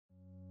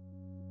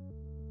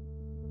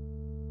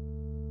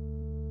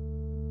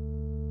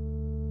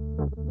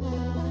It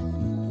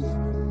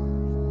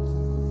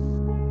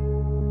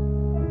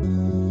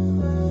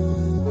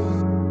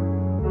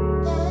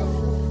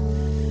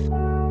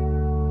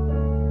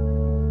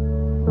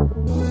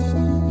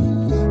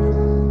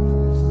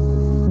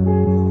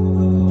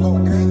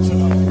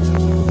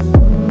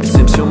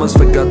seems humans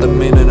forgot the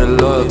meaning of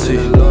loyalty.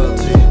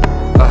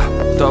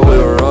 Thought we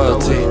were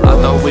royalty.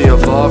 I know we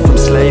evolved from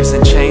slaves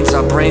and chains.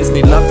 Our brains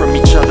need love from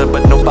each other,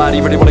 but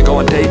nobody really wanna go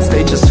on dates.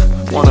 They just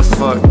wanna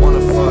fuck.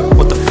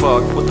 What the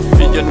fuck?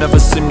 You never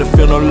seem to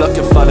feel no luck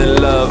in finding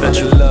love. That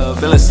you love,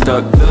 feeling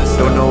stuck,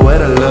 don't know where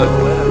to look.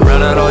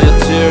 Run out all your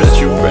tears,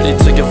 you ready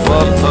to give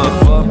up,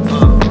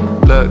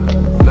 Look.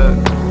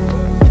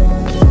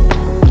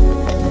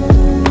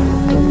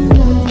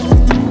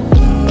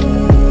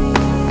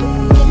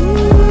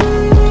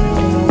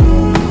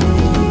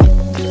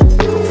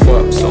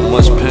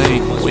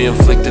 We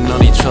inflicting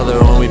on each other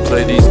when we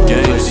play these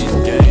games.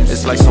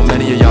 It's like so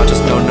many of y'all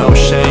just know no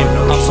shame.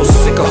 I'm so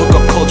sick of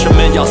hookup culture,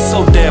 man, y'all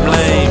so damn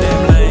lame.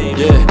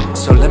 Yeah,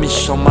 so let me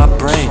show my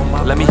brain.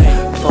 Let me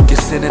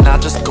focus in and I'll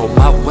just go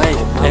my way.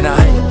 And I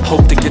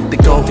hope to get the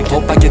gold,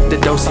 hope I get the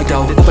dose-a-do.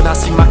 Hoping I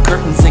see my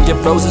curtains and get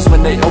roses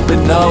when they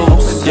open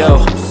those.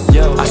 Yo,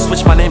 I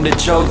switched my name to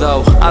Joe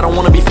though. I don't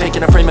wanna be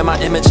faking and framing my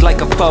image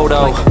like a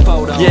photo.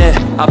 Yeah,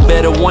 I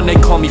better one day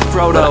call me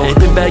Frodo. Ain't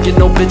been bagging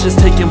no bitches,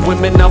 taking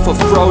women out for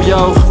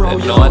froyo.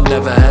 And no, I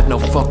never had no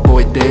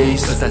fuckboy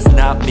days, cause that's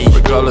not me.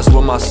 Regardless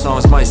what my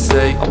songs might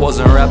say, I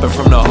wasn't rapping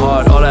from the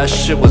heart, all that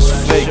shit was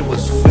fake.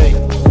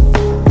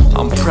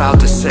 I'm proud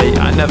to say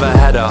I never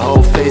had a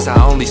whole phase.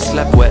 I only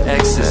slept with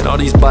exes. And all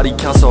these body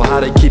counts so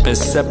high they keepin'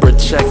 separate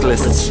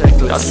checklists.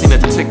 Y'all seen the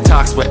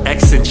TikToks with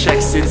X and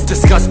checks. It's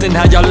disgusting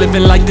how y'all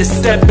living like this,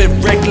 step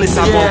and reckless.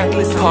 I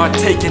won't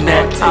partake in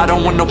that, I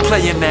don't want no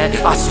play in that.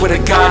 I swear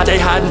to God they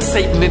hiding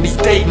Satan in these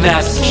dating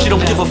apps. She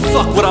don't give a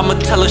fuck what I'ma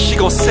tell her, she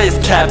gon' say it's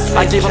cap.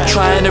 I gave up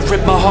trying to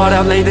rip my heart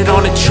out, laid it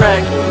on the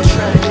track.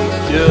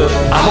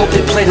 I hope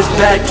they play this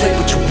back. Take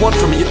what you want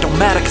from me, it don't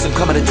matter, cause I'm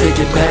coming to take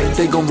it back.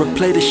 They gon'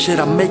 replay the shit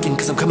I'm making,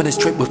 cause I'm coming in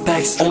straight with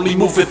facts. Only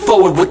moving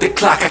forward with the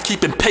clock, I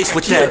keep in pace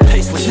with that.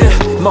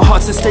 Yeah, my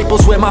heart's in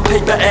Staples where my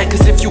paper at.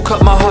 Cause if you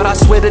cut my heart, I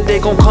swear that they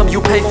gon' come,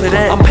 you pay for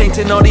that. I'm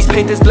painting all these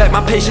painters black,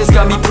 my patience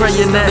got me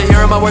praying that. They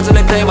hearing my words and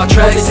they playing my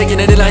tracks. They taking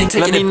it and I ain't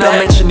taking it back. Let me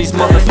not mention these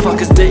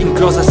motherfuckers dating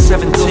girls at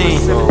 17.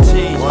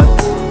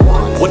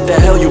 What the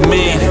hell you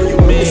mean?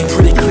 It's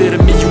pretty clear to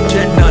me you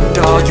get none,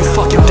 dog. You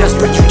fucking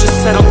desperate, you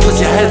just settle cause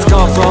your head's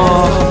gone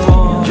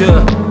wrong.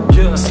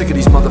 Yeah, sick of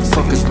these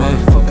motherfuckers, man.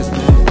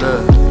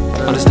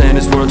 Understand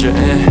this world you're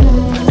in,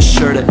 it's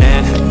sure to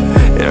end.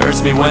 It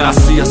hurts me when I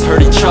see us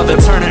hurt each other,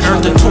 turning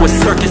earth into a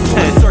circus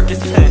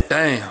tent.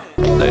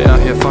 Damn, they out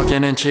here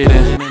fucking and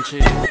cheating.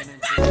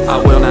 I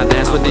will not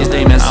dance with these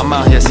demons. I'm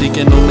out here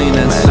seeking new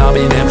meanings. Man, I'll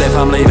be damned if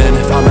I'm leaving.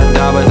 If I'm gonna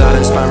die without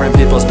inspiring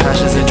people's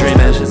passions and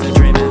dreaming.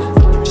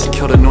 Just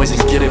kill the noise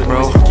and get it,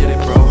 bro.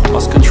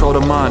 Must control the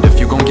mind if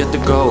you gon' get the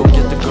goal.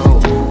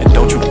 And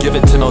don't you give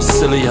it to no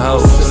silly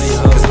hoes,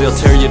 cause they'll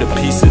tear you to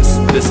pieces.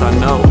 This I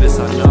know.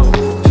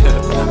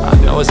 I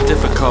know it's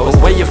difficult,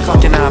 but weigh your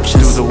fucking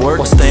options. Do the work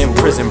or stay in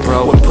prison,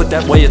 bro. When put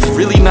that way, it's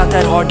really not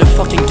that hard to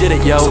fucking get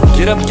it, yo. So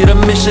get up, get a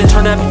mission,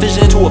 turn that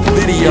vision to a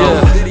video.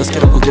 Let's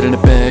get up, go get in the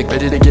bag,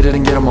 ready to get it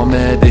and get them all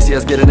mad. They see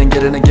us get it and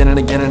get it again and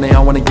again, and they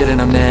all wanna get it,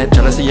 I'm that.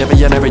 Jealousy,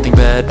 envy, and everything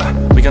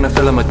bad. We gonna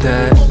fill them with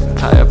that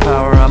higher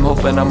power, I'm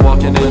hoping I'm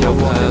walking in your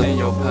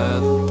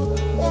path.